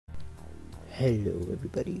Hello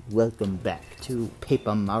everybody, welcome back to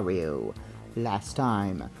Paper Mario. Last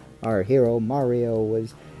time, our hero Mario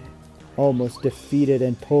was almost defeated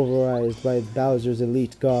and pulverized by Bowser's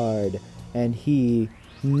elite guard, and he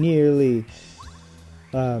nearly,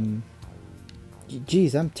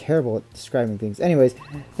 geez, I'm terrible at describing things. Anyways,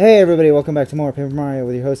 hey everybody, welcome back to more Paper Mario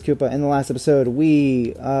with your host Koopa. In the last episode,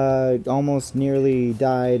 we, almost nearly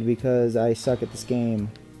died because I suck at this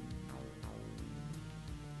game.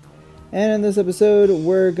 And in this episode,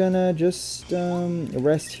 we're gonna just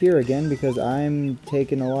rest here again because I'm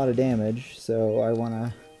taking a lot of damage. So I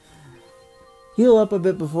wanna heal up a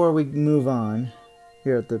bit before we move on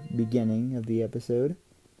here at the beginning of the episode.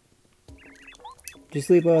 Just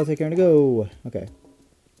sleep well, take care, and go. Okay.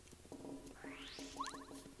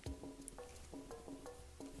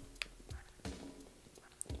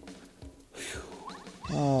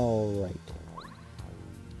 All right.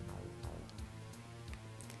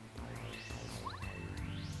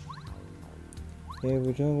 Okay,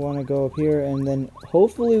 we just want to go up here, and then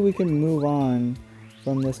hopefully we can move on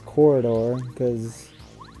from this corridor, because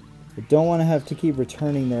I don't want to have to keep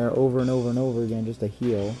returning there over and over and over again just to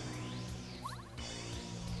heal.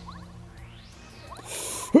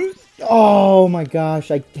 Oh my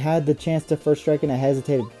gosh, I had the chance to first strike and I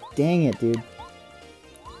hesitated. Dang it, dude.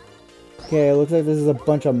 Okay, it looks like this is a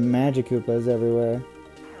bunch of Magic Koopas everywhere.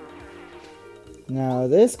 Now,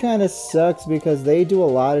 this kind of sucks because they do a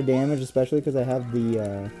lot of damage, especially because I have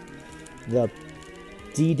the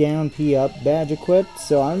D down, P up badge equipped.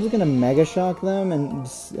 So I'm just going to Mega Shock them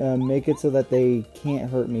and make it so that they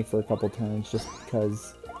can't hurt me for a couple turns, just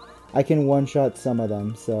because I can one-shot some of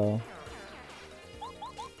them, so...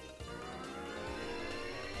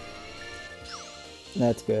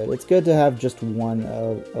 That's good. It's good to have just one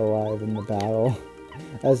alive in the battle,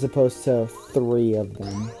 as opposed to 3 of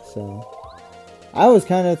them, so... I was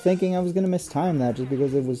kind of thinking I was going to mistime that just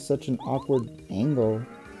because it was such an awkward angle.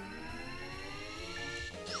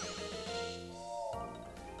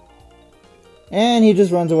 And he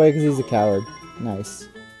just runs away because he's a coward. Nice.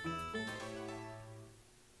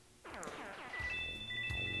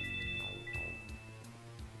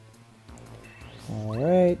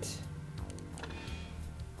 Alright.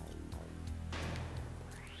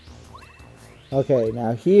 Okay,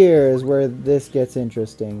 now here is where this gets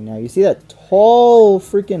interesting. Now, you see that tall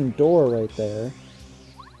freaking door right there.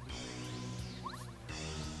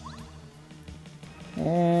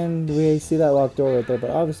 And we see that locked door right there,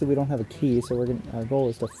 but obviously we don't have a key, so our goal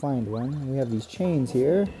is to find one. We have these chains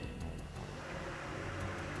here.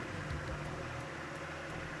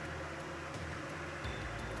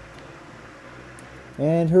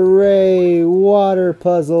 And hooray! Water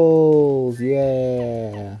puzzles!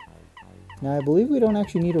 Yeah! Now, I believe we don't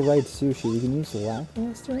actually need to ride Sushi. We can use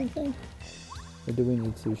Lackluster, I think? Or do we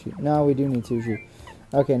need Sushi? No, we do need Sushi.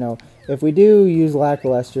 Okay, no. If we do use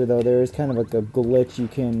Lackluster, though, there is kind of like a glitch you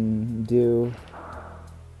can do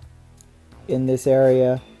in this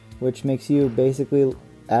area, which makes you basically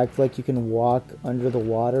act like you can walk under the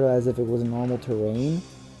water as if it was normal terrain.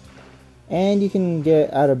 And you can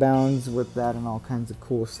get out of bounds with that and all kinds of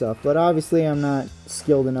cool stuff. But obviously, I'm not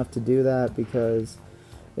skilled enough to do that because...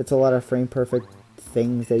 it's a lot of frame perfect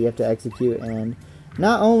things that you have to execute, and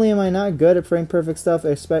not only am I not good at frame perfect stuff,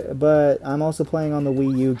 but I'm also playing on the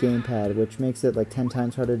Wii U gamepad, which makes it like 10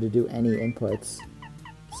 times harder to do any inputs.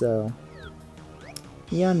 So,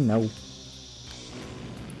 yeah, no.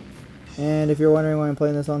 And if you're wondering why I'm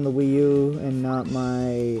playing this on the Wii U and not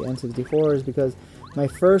my N64, is because my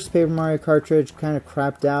first Paper Mario cartridge kind of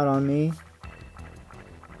crapped out on me,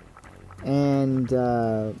 and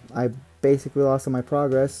I basically lost all my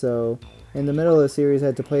progress, so in the middle of the series I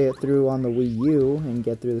had to play it through on the Wii U and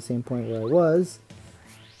get through the same point where I was.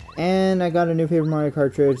 And I got a new Paper Mario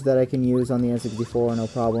cartridge that I can use on the N64 no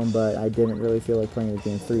problem, but I didn't really feel like playing the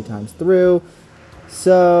game 3 times through,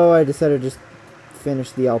 so I decided to just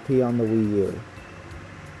finish the LP on the Wii U.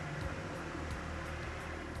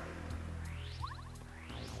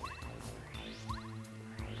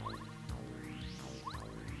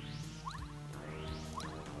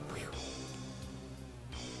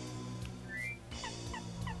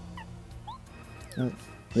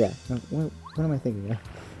 Yeah, what am I thinking?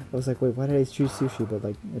 I was like, wait, why did I choose Sushi? But,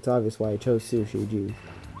 like, it's obvious why I chose Sushi, geez.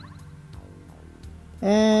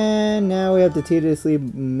 And now we have to tediously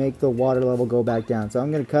make the water level go back down. So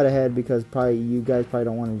I'm going to cut ahead because probably you guys probably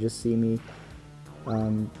don't want to just see me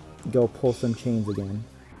go pull some chains again.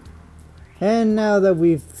 And now that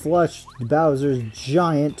we've flushed Bowser's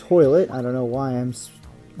giant toilet, I don't know why I'm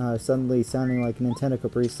suddenly sounding like Nintendo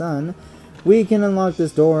Capri Sun, we can unlock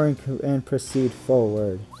this door and proceed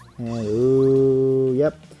forward. And, ooh,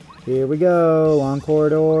 yep. Here we go. Long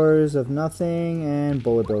corridors of nothing and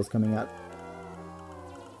bullet bills coming up.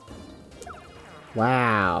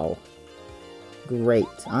 Wow. Great.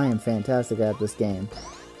 I am fantastic at this game.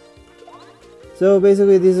 So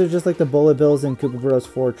basically these are just like the bullet bills in Koopa Bros.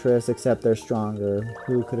 Fortress, except they're stronger.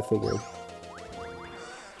 Who could have figured?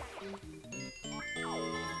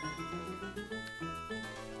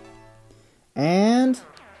 And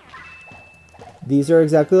these are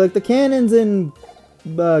exactly like the cannons in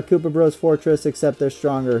Koopa Bros. Fortress, except they're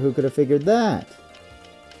stronger. Who could have figured that?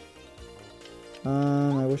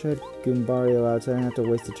 I wish I had Goombario out so I didn't have to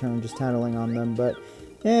waste a turn just tattling on them, but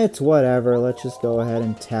it's whatever. Let's just go ahead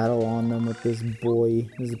and tattle on them with this boy.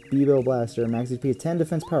 This is Bibo Blaster. Max HP is 10,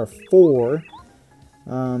 defense power 4.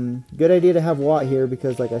 Good idea to have Watt here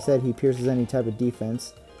because, like I said, he pierces any type of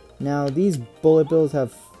defense. Now, these bullet bills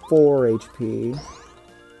have 4 HP,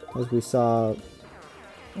 as we saw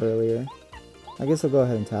earlier. I guess I'll go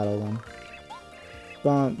ahead and tattle them.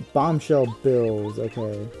 Bombshell bills,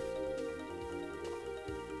 okay.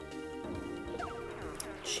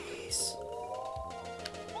 Jeez.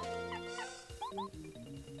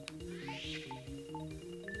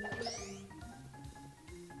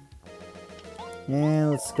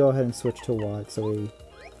 And let's go ahead and switch to Watt so we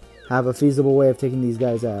have a feasible way of taking these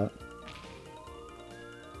guys out.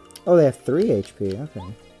 Oh, they have 3 HP,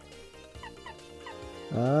 okay.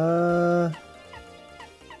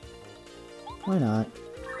 Why not?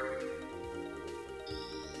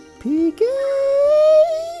 PK!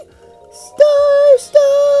 Starstorm!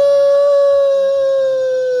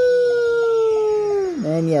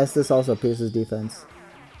 And yes, this also pierces defense.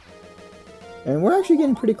 And we're actually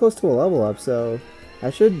getting pretty close to a level up, so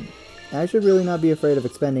I should really not be afraid of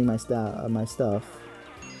expending my stuff.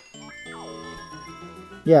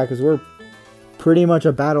 Yeah, because we're pretty much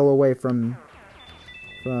a battle away from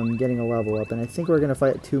getting a level up, and I think we're gonna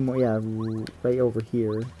fight 2 more. Yeah, right over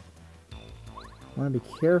here. I want to be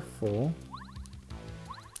careful.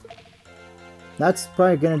 That's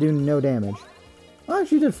probably gonna do no damage. Oh,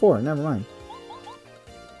 actually did 4. Never mind.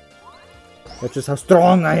 That's just how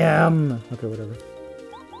strong I am. Okay, whatever.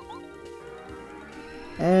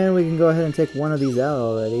 And we can go ahead and take one of these out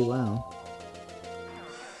already. Wow.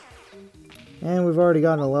 And we've already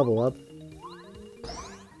gotten a level up.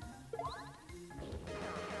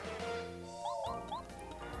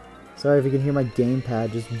 Sorry if you can hear my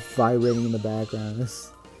gamepad just vibrating in the background.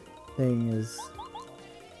 This thing is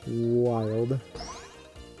wild.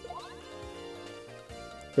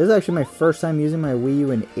 This is actually my first time using my Wii U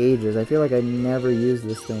in ages. I feel like I never used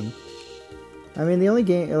this thing. I mean, the only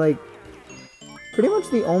game, like, pretty much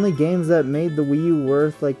the only games that made the Wii U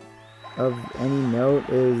worth, like, of any note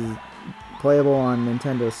is playable on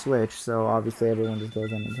Nintendo Switch. So obviously everyone just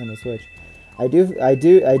goes on Nintendo Switch. I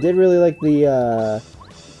did really like the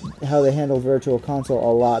how they handle Virtual Console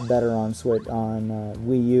a lot better on Switch on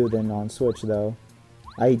Wii U than on Switch though.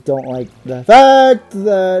 I don't like the fact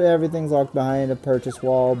that everything's locked behind a purchase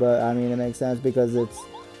wall, but I mean it makes sense because it's,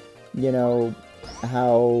 you know,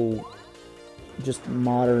 how just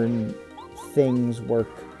modern things work,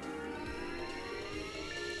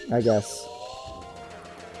 I guess.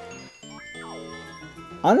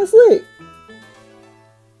 Honestly,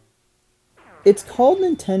 it's called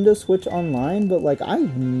Nintendo Switch Online, but like I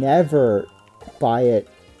never buy it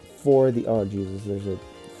for the... Oh Jesus, there's a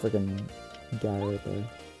freaking guy right there.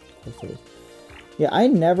 Of course there is. Yeah, I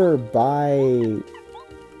never buy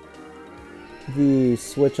the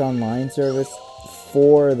Switch Online service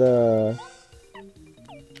for the...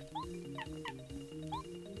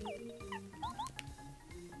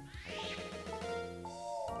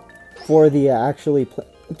 actually play...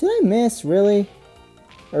 Did I miss? Really?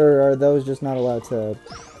 Or are those just not allowed to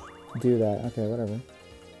do that? Okay, whatever.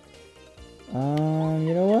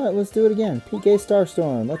 You know what? Let's do it again. PK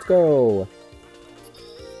Starstorm. Let's go.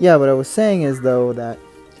 Yeah, what I was saying is, though, that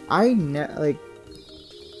like,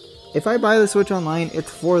 if I buy the Switch Online,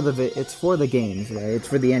 it's for the games, right? It's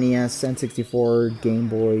for the NES, N64, Game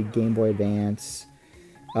Boy Advance,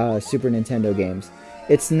 Super Nintendo games.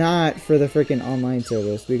 It's not for the freaking online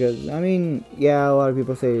service because, I mean, yeah, a lot of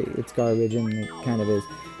people say it's garbage, and it kind of is.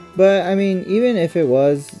 But, I mean, even if it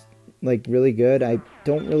was, like, really good, I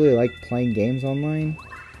don't really like playing games online.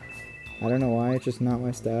 I don't know why, it's just not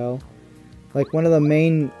my style. Like, one of the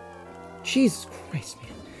main... Jesus Christ,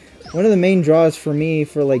 man. One of the main draws for me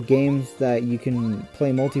for, like, games that you can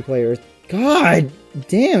play multiplayer is... God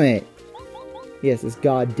damn it! Yes, it's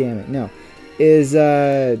God damn it. No. Is,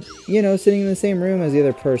 you know, sitting in the same room as the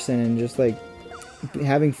other person and just, like,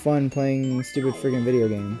 having fun playing stupid friggin' video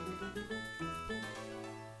game.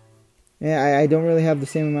 Yeah, I don't really have the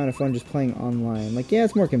same amount of fun just playing online. Like, yeah,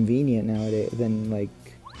 it's more convenient nowadays than, like,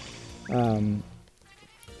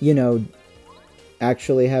 you know,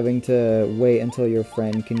 actually having to wait until your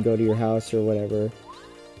friend can go to your house or whatever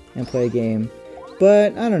and play a game.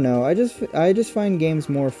 But I don't know. I just find games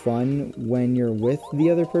more fun when you're with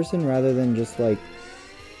the other person rather than just like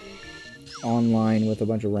online with a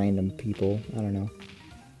bunch of random people. I don't know.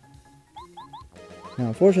 Now,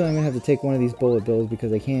 unfortunately, I'm gonna have to take one of these bullet bills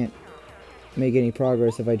because I can't make any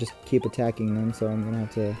progress if I just keep attacking them. So I'm gonna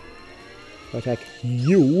have to attack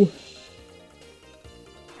you.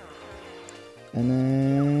 And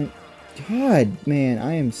then, God, man,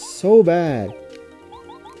 I am so bad.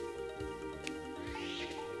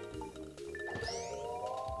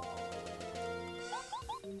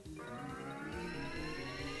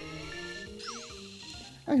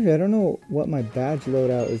 Actually, I don't know what my badge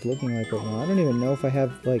loadout is looking like right now. I don't even know if I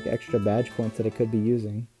have, like, extra badge points that I could be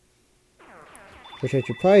using. Which I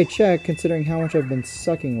should probably check, considering how much I've been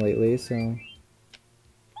sucking lately, so...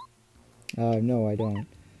 no, I don't.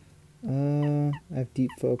 I have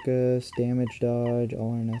Deep Focus, Damage Dodge,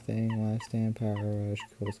 All or Nothing, Last Stand, Power Rush,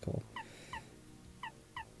 Close Call.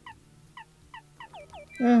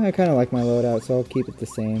 I kind of like my loadout, so I'll keep it the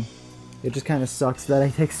same. It just kind of sucks that I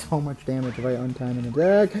take so much damage if I untime an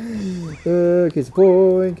attack. Case of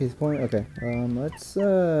point. Okay, let's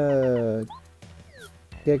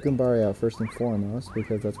get Goombari out first and foremost,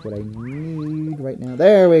 because that's what I need right now.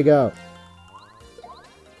 There we go!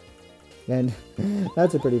 And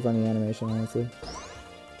that's a pretty funny animation, honestly.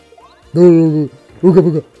 Okay,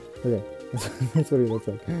 that's what he looks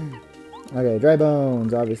like. Okay, dry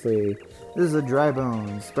bones, obviously. This is a dry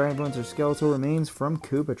bones. Dry bones are skeletal remains from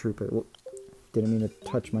Koopa Troopa. Whoop. Didn't mean to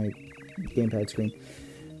touch my gamepad screen.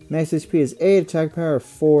 Max HP is 8, attack power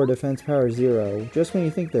 4, defense power 0. Just when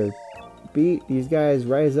you think they're beat, these guys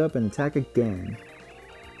rise up and attack again.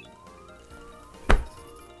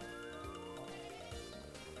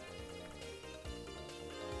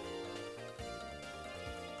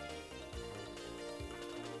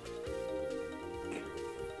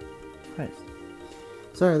 Christ.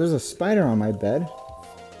 Sorry, there's a spider on my bed.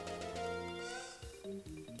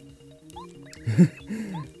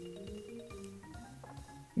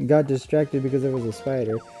 Got distracted because there was a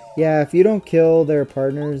spider. Yeah, if you don't kill their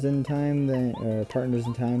partners in time, then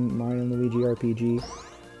Mario and Luigi RPG.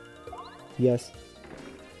 Yes.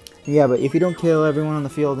 Yeah, but if you don't kill everyone on the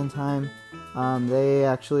field in time, they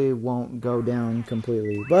actually won't go down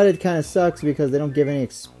completely. But it kind of sucks because they don't give any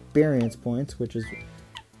experience points, which is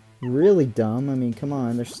really dumb. I mean, come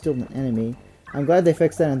on, they're still an enemy. I'm glad they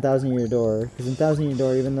fixed that in Thousand Year Door, because in Thousand Year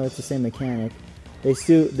Door, even though it's the same mechanic,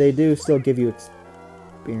 they do still give you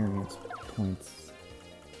experience points.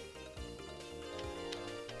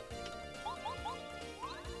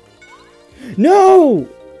 No!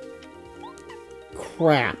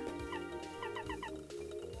 Crap.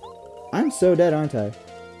 I'm so dead, aren't I?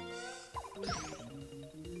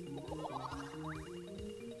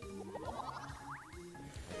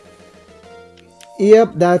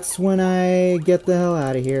 Yep, that's when I get the hell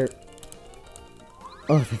out of here.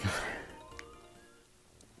 Oh, thank God.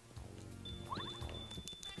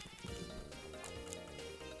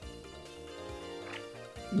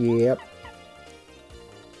 Yep.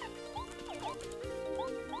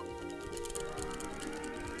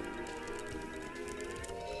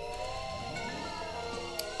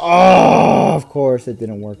 Oh, of course it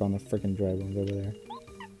didn't work on the freaking dry bones over there.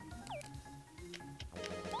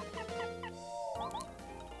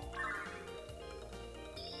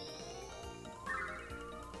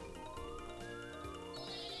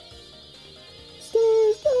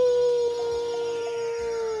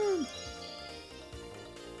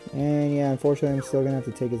 And yeah, unfortunately, I'm still gonna have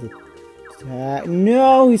to take his attack.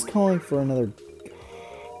 No, he's calling for another.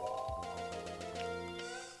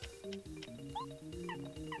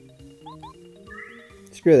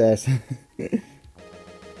 Screw this.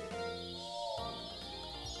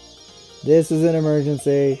 This is an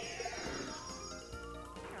emergency.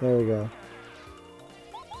 There we go.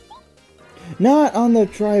 Not on the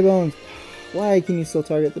dry bones. Why can you still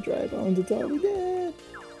target the dry bones? It's already dead.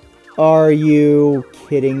 Are you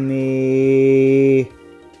kidding me?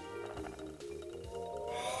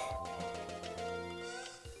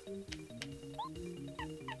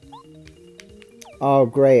 Oh,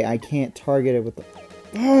 great. I can't target it with the...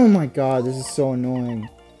 Oh my God, this is so annoying.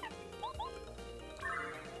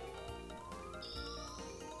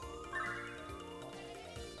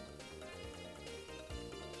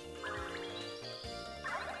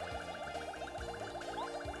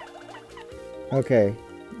 Okay.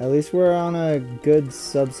 At least we're on a good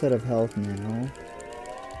subset of health now.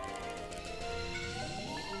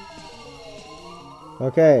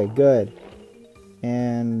 Okay, good.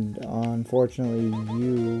 And unfortunately,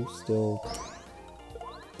 you still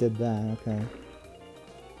did that. Okay.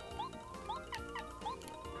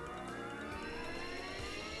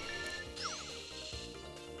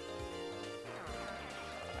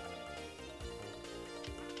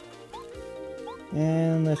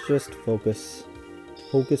 And let's just focus.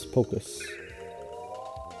 Hocus pocus.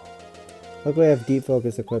 Luckily I have deep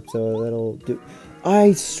focus equipped, so that'll do.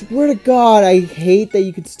 I swear to God, I hate that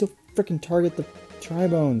you can still freaking target the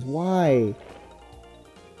Tribones. Why?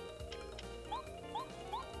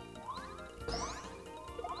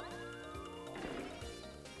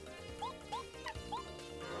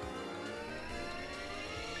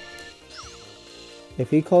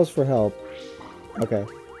 If he calls for help, okay.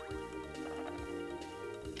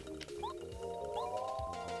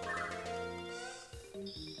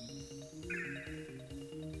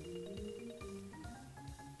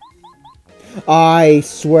 I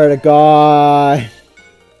swear to God.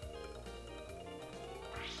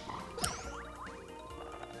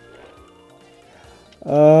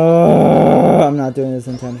 I'm not doing this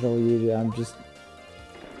intentionally, Yuji. I'm just...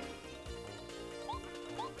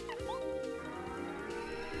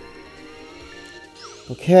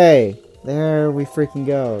 Okay, there we freaking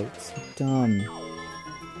go. It's so dumb.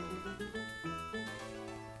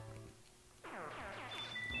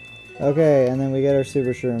 Okay, and then we get our Super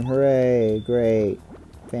Shroom. Hooray, great,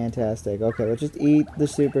 fantastic. Okay, let's just eat the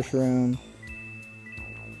Super Shroom.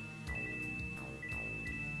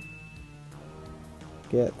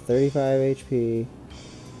 Get 35 HP.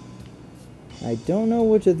 I don't know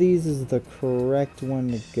which of these is the correct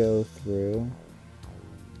one to go through.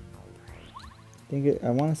 I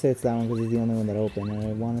want to say it's that one because it's the only one that opened, and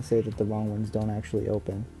I want to say that the wrong ones don't actually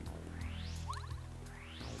open.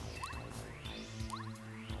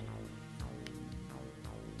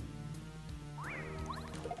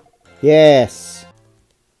 Yes!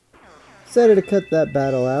 Decided to cut that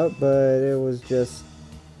battle out, but it was just,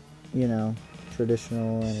 you know,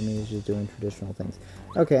 traditional enemies just doing traditional things.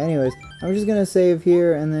 Okay, anyways, I'm just gonna save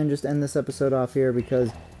here and then just end this episode off here because,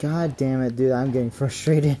 god damn it, dude, I'm getting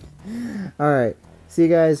frustrated. Alright, see you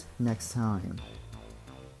guys next time.